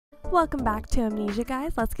Welcome back to Amnesia,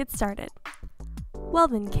 guys. Let's get started. Well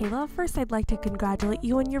then, Kayla, first I'd like to congratulate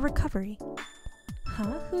you on your recovery.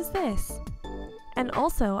 Huh? Who's this? And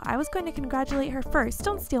also, I was going to congratulate her first.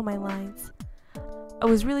 Don't steal my lines. I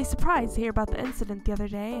was really surprised to hear about the incident the other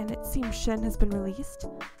day, and it seems Shin has been released.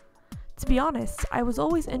 To be honest, I was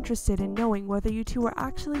always interested in knowing whether you two were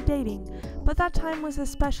actually dating, but that time was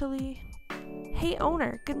especially... Hey,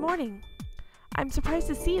 owner, good morning. I'm surprised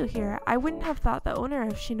to see you here. I wouldn't have thought the owner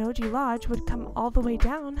of Shinoji Lodge would come all the way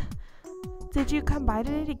down. Did you come by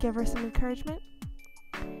today to give her some encouragement?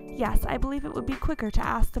 Yes, I believe it would be quicker to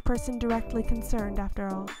ask the person directly concerned after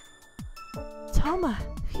all. Toma,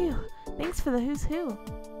 phew, thanks for the who's who.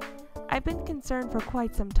 I've been concerned for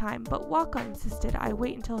quite some time, but Waka insisted I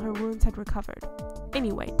wait until her wounds had recovered.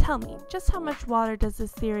 Anyway, tell me, just how much water does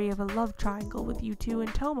this theory of a love triangle with you two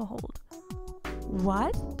and Toma hold?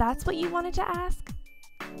 What? That's what you wanted to ask?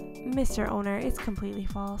 Mr. Owner, it's completely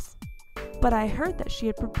false. But I heard that she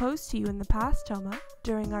had proposed to you in the past, Toma,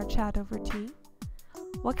 during our chat over tea.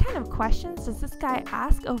 What kind of questions does this guy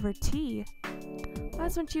ask over tea?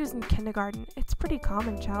 That's when she was in kindergarten. It's a pretty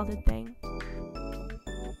common childhood thing.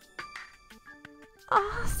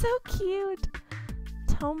 Oh, so cute!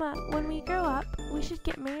 Toma, when we grow up, we should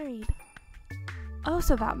get married. Oh,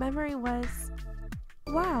 so that memory was...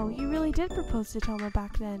 Wow, you really did propose to Toma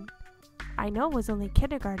back then. I know it was only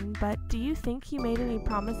kindergarten, but do you think you made any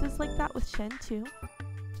promises like that with Shin too?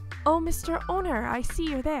 Oh, Mr. Owner, I see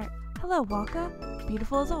you're there. Hello, Waka.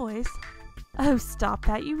 Beautiful as always. Oh, stop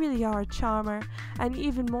that. You really are a charmer, and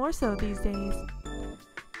even more so these days.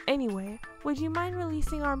 Anyway, would you mind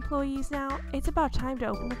releasing our employees now? It's about time to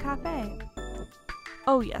open the cafe.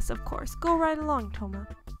 Oh yes, of course. Go right along, Toma.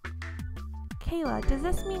 Kayla, does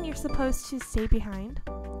this mean you're supposed to stay behind?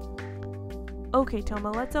 Okay, Toma,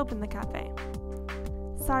 let's open the cafe.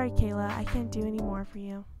 Sorry, Kayla, I can't do any more for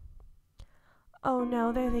you. Oh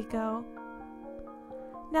no, there they go.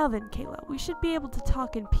 Now then, Kayla, we should be able to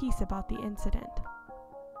talk in peace about the incident.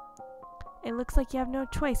 It looks like you have no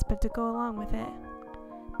choice but to go along with it.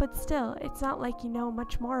 But still, it's not like you know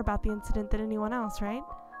much more about the incident than anyone else, right?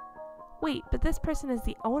 Wait, but this person is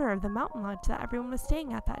the owner of the mountain lodge that everyone was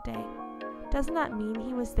staying at that day. Doesn't that mean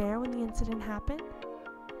he was there when the incident happened?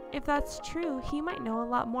 If that's true, he might know a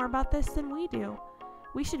lot more about this than we do.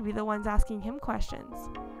 We should be the ones asking him questions.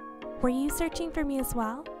 Were you searching for me as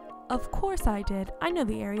well? Of course I did. I know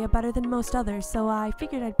the area better than most others, so I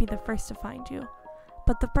figured I'd be the first to find you.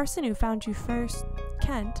 But the person who found you first,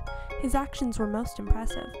 Kent, his actions were most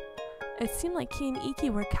impressive. It seemed like he and Iki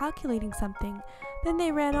were calculating something, then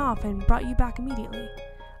they ran off and brought you back immediately.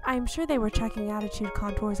 I am sure they were checking attitude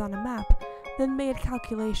contours on a map, then made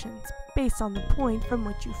calculations based on the point from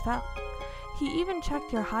which you fell. He even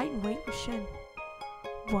checked your height and weight with Shin.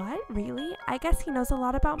 What? Really? I guess he knows a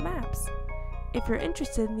lot about maps. If you're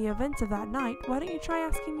interested in the events of that night, why don't you try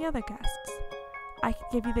asking the other guests? I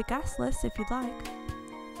could give you the guest list if you'd like.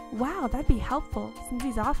 Wow, that'd be helpful. Since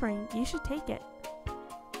he's offering, you should take it.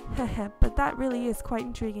 Heh, but that really is quite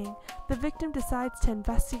intriguing. The victim decides to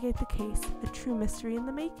investigate the case, a true mystery in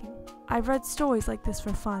the making. I've read stories like this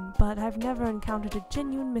for fun, but I've never encountered a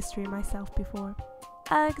genuine mystery myself before.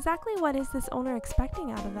 Exactly what is this owner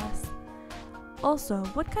expecting out of us? Also,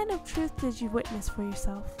 what kind of truth did you witness for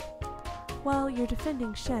yourself? Well, you're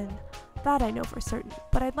defending Shin. That I know for certain,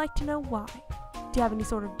 but I'd like to know why. Do you have any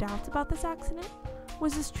sort of doubts about this accident?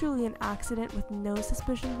 Was this truly an accident with no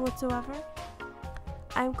suspicions whatsoever?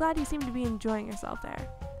 I'm glad you seem to be enjoying yourself there.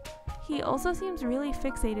 He also seems really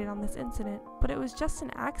fixated on this incident, but it was just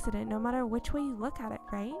an accident no matter which way you look at it,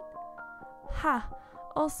 right? Ha!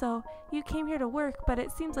 Also, you came here to work, but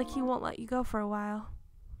it seems like he won't let you go for a while.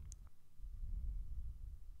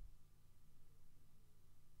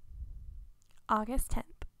 August 10th.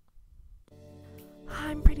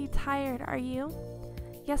 I'm pretty tired, are you?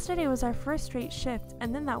 Yesterday was our first straight shift,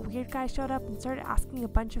 and then that weird guy showed up and started asking a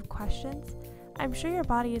bunch of questions. I'm sure your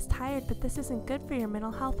body is tired, but this isn't good for your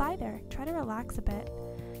mental health either. Try to relax a bit.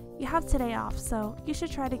 You have today off, so you should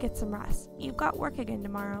try to get some rest. You've got work again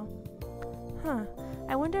tomorrow. Huh,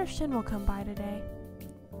 I wonder if Shin will come by today.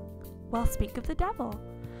 Well, speak of the devil.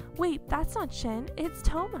 Wait, that's not Shin, it's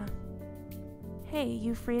Toma. Hey,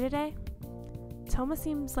 you free today? Toma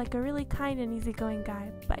seems like a really kind and easygoing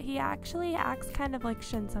guy, but he actually acts kind of like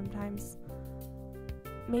Shin sometimes.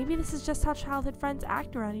 Maybe this is just how childhood friends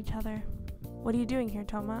act around each other. What are you doing here,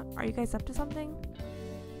 Toma? Are you guys up to something?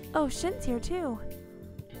 Oh, Shin's here too.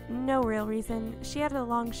 No real reason. She had a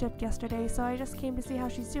long shift yesterday, so I just came to see how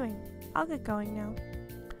she's doing. I'll get going now.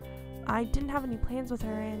 I didn't have any plans with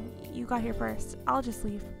her, and you got here first. I'll just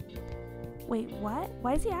leave. Wait, what?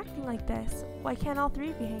 Why is he acting like this? Why can't all three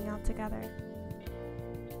of you hang out together?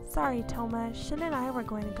 Sorry, Toma. Shin and I were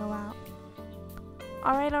going to go out.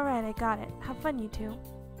 Alright, I got it. Have fun, you two.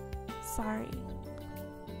 Sorry.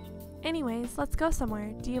 Anyways, let's go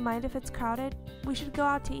somewhere. Do you mind if it's crowded? We should go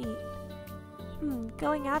out to eat.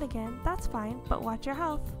 Going out again? That's fine, but watch your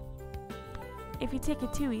health. If you take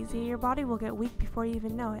it too easy, your body will get weak before you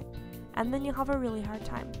even know it, and then you'll have a really hard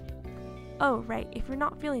time. Oh, right, if you're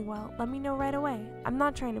not feeling well, let me know right away. I'm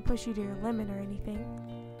not trying to push you to your limit or anything.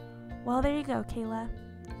 Well, there you go, Kayla.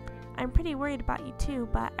 I'm pretty worried about you too,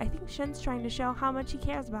 but I think Shin's trying to show how much he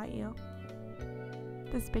cares about you.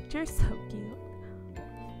 This picture is so cute.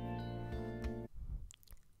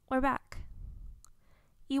 We're back.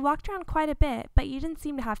 You walked around quite a bit, but you didn't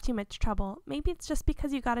seem to have too much trouble. Maybe it's just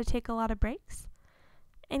because you gotta take a lot of breaks?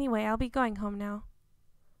 Anyway, I'll be going home now.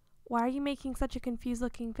 Why are you making such a confused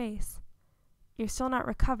looking face? You're still not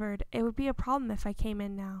recovered. It would be a problem if I came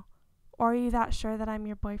in now. Or are you that sure that I'm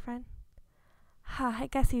your boyfriend? I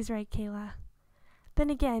guess he's right, Kayla. Then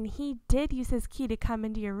again, he did use his key to come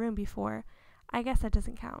into your room before. I guess that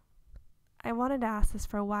doesn't count. I wanted to ask this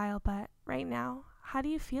for a while, but right now, how do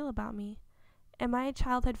you feel about me? Am I a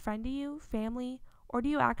childhood friend to you, family, or do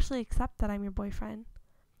you actually accept that I'm your boyfriend?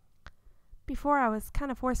 Before I was kind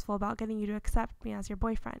of forceful about getting you to accept me as your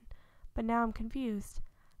boyfriend, but now I'm confused.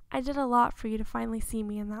 I did a lot for you to finally see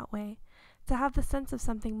me in that way, to have the sense of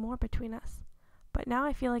something more between us. But now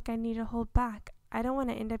I feel like I need to hold back. I don't want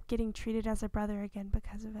to end up getting treated as a brother again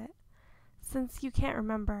because of it. Since you can't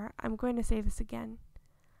remember, I'm going to say this again.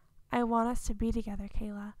 I want us to be together,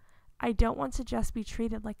 Kayla. I don't want to just be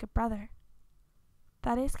treated like a brother.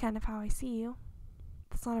 That is kind of how I see you.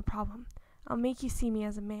 That's not a problem. I'll make you see me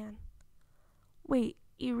as a man. Wait,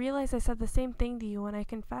 you realize I said the same thing to you when I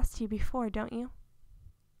confessed to you before, don't you?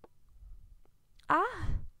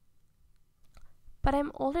 But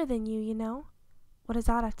I'm older than you, you know? What does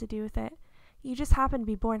that have to do with it? You just happen to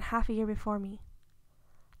be born half a year before me.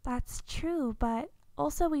 That's true, but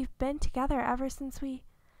also we've been together ever since we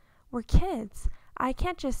were kids. I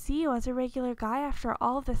can't just see you as a regular guy after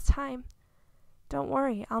all of this time. Don't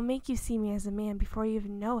worry, I'll make you see me as a man before you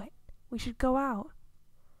even know it. We should go out.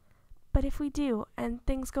 But if we do, and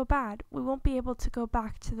things go bad, we won't be able to go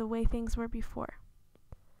back to the way things were before.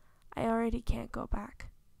 I already can't go back.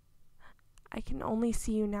 I can only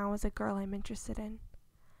see you now as a girl I'm interested in.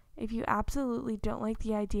 If you absolutely don't like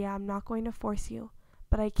the idea, I'm not going to force you,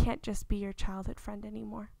 but I can't just be your childhood friend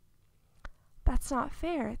anymore. That's not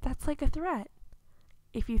fair. That's like a threat.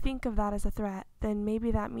 If you think of that as a threat, then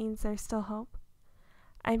maybe that means there's still hope.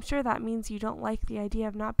 I'm sure that means you don't like the idea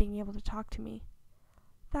of not being able to talk to me.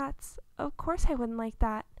 Of course I wouldn't like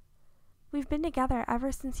that. We've been together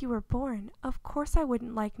ever since you were born. Of course I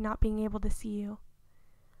wouldn't like not being able to see you.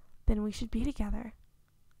 Then we should be together.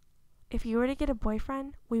 If you were to get a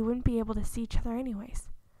boyfriend, we wouldn't be able to see each other anyways.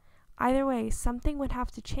 Either way, something would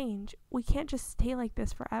have to change. We can't just stay like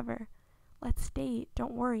this forever. Let's date.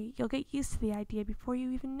 Don't worry. You'll get used to the idea before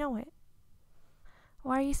you even know it.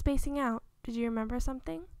 Why are you spacing out? Did you remember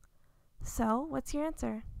something? So, what's your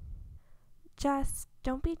answer? Just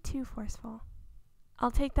don't be too forceful.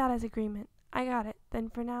 I'll take that as agreement. I got it. Then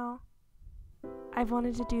for now, I've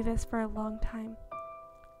wanted to do this for a long time.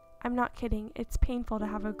 I'm not kidding. It's painful to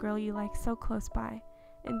have a girl you like so close by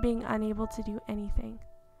and being unable to do anything.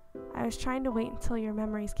 I was trying to wait until your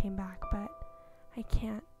memories came back, but I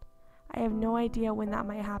can't. I have no idea when that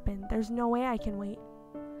might happen. There's no way I can wait.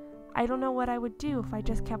 I don't know what I would do if I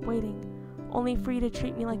just kept waiting, only for you to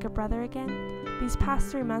treat me like a brother again. These past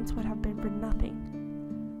 3 months would have been for nothing.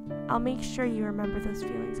 I'll make sure you remember those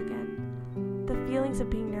feelings again. The feelings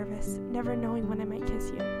of being nervous, never knowing when I might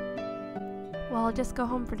kiss you. Well, I'll just go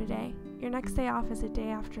home for today. Your next day off is a day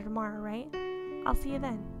after tomorrow, right? I'll see you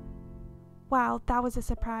then. Wow, that was a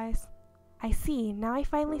surprise. I see. Now I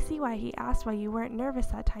finally see why he asked why you weren't nervous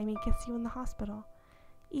that time he kissed you in the hospital.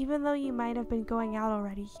 Even though you might have been going out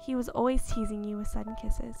already, he was always teasing you with sudden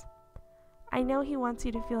kisses. I know he wants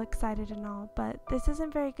you to feel excited and all, but this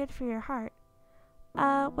isn't very good for your heart.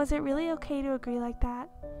 Was it really okay to agree like that?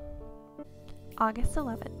 August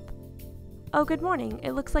 11th. Oh, good morning.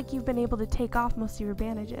 It looks like you've been able to take off most of your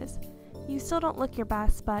bandages. You still don't look your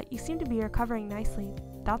best, but you seem to be recovering nicely.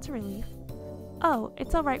 That's a relief. Oh,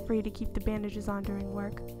 it's alright for you to keep the bandages on during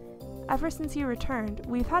work. Ever since you returned,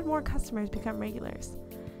 we've had more customers become regulars.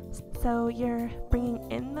 So you're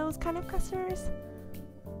bringing in those kind of customers?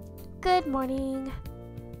 Good morning.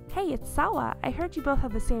 Hey, it's Sawa. I heard you both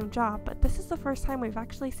have the same job, but this is the first time we've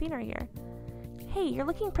actually seen her here. Hey, you're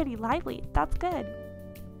looking pretty lively. That's good.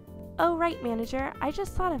 Oh, right, manager, I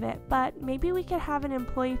just thought of it, but maybe we could have an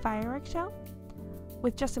employee fireworks show?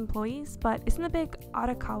 With just employees, but isn't the big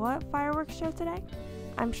Arakawa fireworks show today?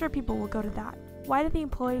 I'm sure people will go to that. Why do the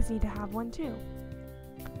employees need to have one too?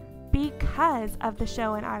 Because of the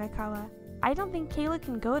show in Arakawa. I don't think Kayla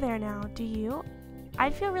can go there now, do you?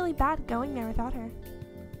 I'd feel really bad going there without her.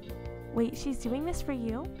 Wait, she's doing this for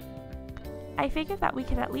you? I figured that we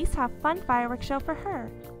could at least have fun fireworks show for her,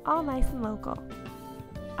 all nice and local.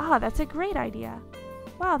 Ah, that's a great idea.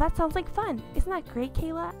 Wow, that sounds like fun. Isn't that great,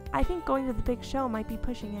 Kayla? I think going to the big show might be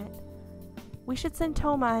pushing it. We should send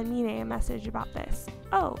Toma and Mine a message about this.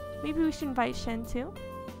 Oh, maybe we should invite Shin too?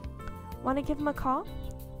 Want to give him a call?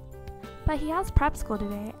 But he has prep school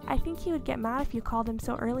today. I think he would get mad if you called him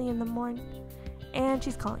so early in the morning. And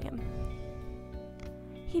she's calling him.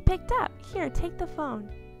 He picked up. Here, take the phone.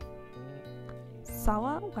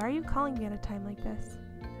 Sawa, why are you calling me at a time like this?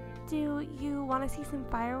 Do you want to see some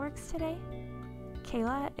fireworks today?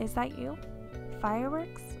 Kayla, is that you?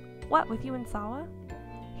 Fireworks? What, with you and Sawa?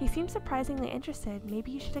 He seems surprisingly interested.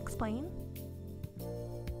 Maybe you should explain?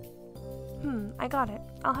 I got it.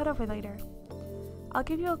 I'll head over later. I'll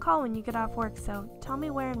give you a call when you get off work, so tell me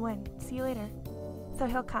where and when. See you later. So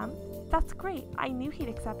he'll come? That's great. I knew he'd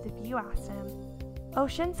accept if you asked him. Oh,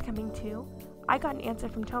 Shin's coming too. I got an answer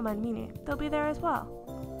from Toma and Mine. They'll be there as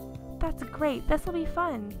well. That's great. This'll be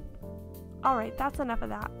fun. Alright, that's enough of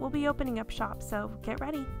that. We'll be opening up shop, so get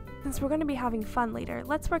ready. Since we're going to be having fun later,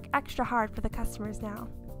 let's work extra hard for the customers now.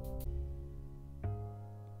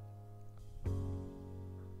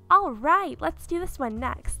 Alright, let's do this one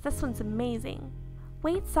next. This one's amazing.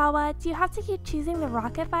 Wait, Sawa, do you have to keep choosing the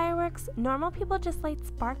rocket fireworks? Normal people just light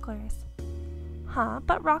sparklers. Huh,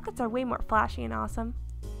 but rockets are way more flashy and awesome.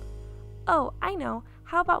 Oh, I know.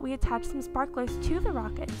 How about we attach some sparklers to the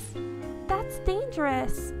rockets? That's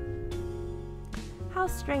dangerous! How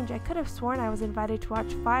strange, I could have sworn I was invited to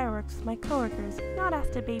watch fireworks with my coworkers, not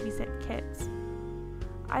asked to babysit kids.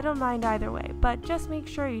 I don't mind either way, but just make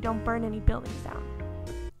sure you don't burn any buildings down.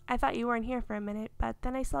 I thought you weren't here for a minute, but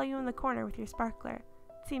then I saw you in the corner with your sparkler.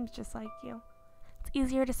 Seems just like you. It's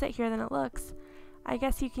easier to sit here than it looks. I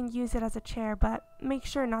guess you can use it as a chair, but make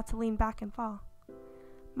sure not to lean back and fall.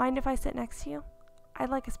 Mind if I sit next to you? I'd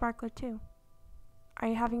like a sparkler too. Are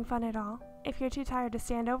you having fun at all? If you're too tired to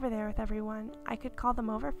stand over there with everyone, I could call them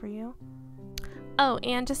over for you. Oh,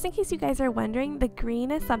 and just in case you guys are wondering, the green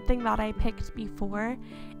is something that I picked before,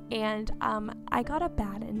 and I got a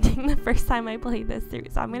bad ending the first time I played this through,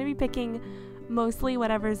 so I'm going to be picking mostly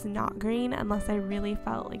whatever's not green, unless I really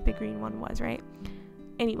felt like the green one was, right?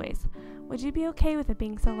 Anyways, would you be okay with it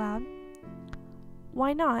being so loud?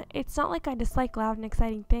 Why not? It's not like I dislike loud and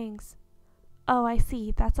exciting things. Oh, I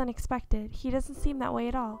see. That's unexpected. He doesn't seem that way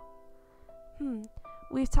at all.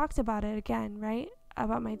 We've talked about it again, right?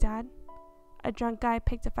 About my dad? A drunk guy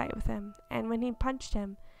picked a fight with him, and when he punched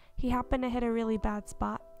him, he happened to hit a really bad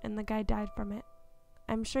spot, and the guy died from it.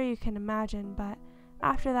 I'm sure you can imagine, but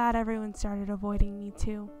after that, everyone started avoiding me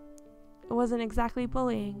too. It wasn't exactly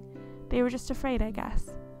bullying. They were just afraid, I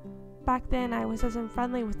guess. Back then, I was as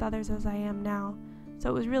unfriendly with others as I am now,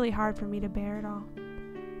 so it was really hard for me to bear it all.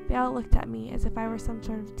 They all looked at me as if I were some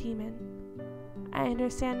sort of demon. I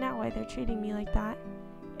understand now why they're treating me like that,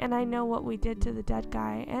 and I know what we did to the dead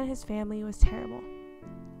guy and his family was terrible.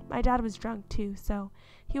 My dad was drunk too, so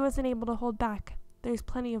he wasn't able to hold back. There's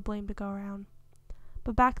plenty of blame to go around.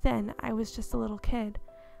 But back then, I was just a little kid.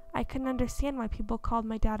 I couldn't understand why people called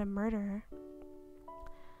my dad a murderer.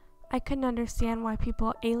 I couldn't understand why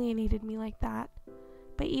people alienated me like that.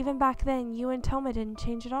 But even back then, you and Toma didn't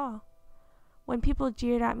change at all. When people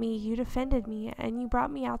jeered at me, you defended me, and you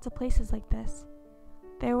brought me out to places like this.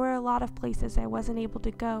 There were a lot of places I wasn't able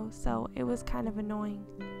to go, so it was kind of annoying.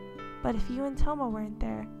 But if you and Toma weren't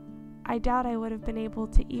there, I doubt I would have been able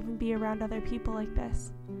to even be around other people like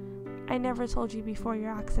this. I never told you before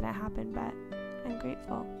your accident happened, but I'm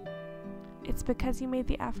grateful. It's because you made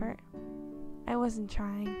the effort. I wasn't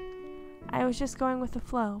trying. I was just going with the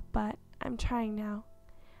flow, but I'm trying now.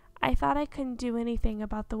 I thought I couldn't do anything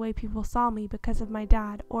about the way people saw me because of my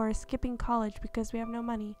dad, or skipping college because we have no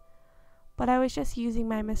money. But I was just using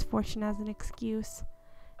my misfortune as an excuse.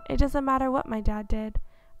 It doesn't matter what my dad did.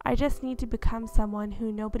 I just need to become someone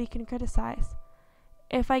who nobody can criticize.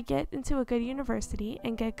 If I get into a good university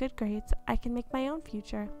and get good grades, I can make my own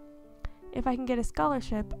future. If I can get a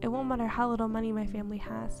scholarship, it won't matter how little money my family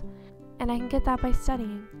has, and I can get that by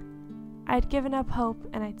studying. I'd given up hope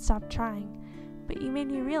and I'd stopped trying, but you made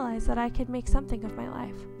me realize that I could make something of my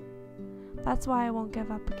life. That's why I won't give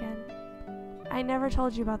up again. I never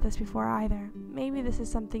told you about this before either. Maybe this is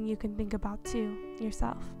something you can think about too,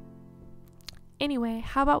 yourself. Anyway,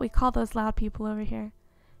 how about we call those loud people over here?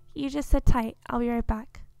 You just sit tight. I'll be right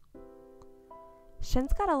back.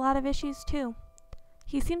 Shin's got a lot of issues too.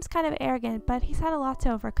 He seems kind of arrogant, but he's had a lot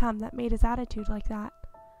to overcome that made his attitude like that.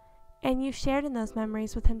 And you shared in those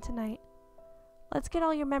memories with him tonight. Let's get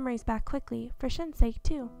all your memories back quickly, for Shin's sake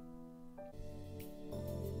too.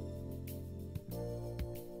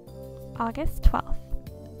 August 12th.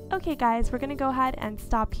 Okay guys, we're going to go ahead and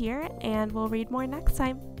stop here, and we'll read more next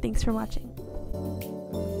time. Thanks for watching.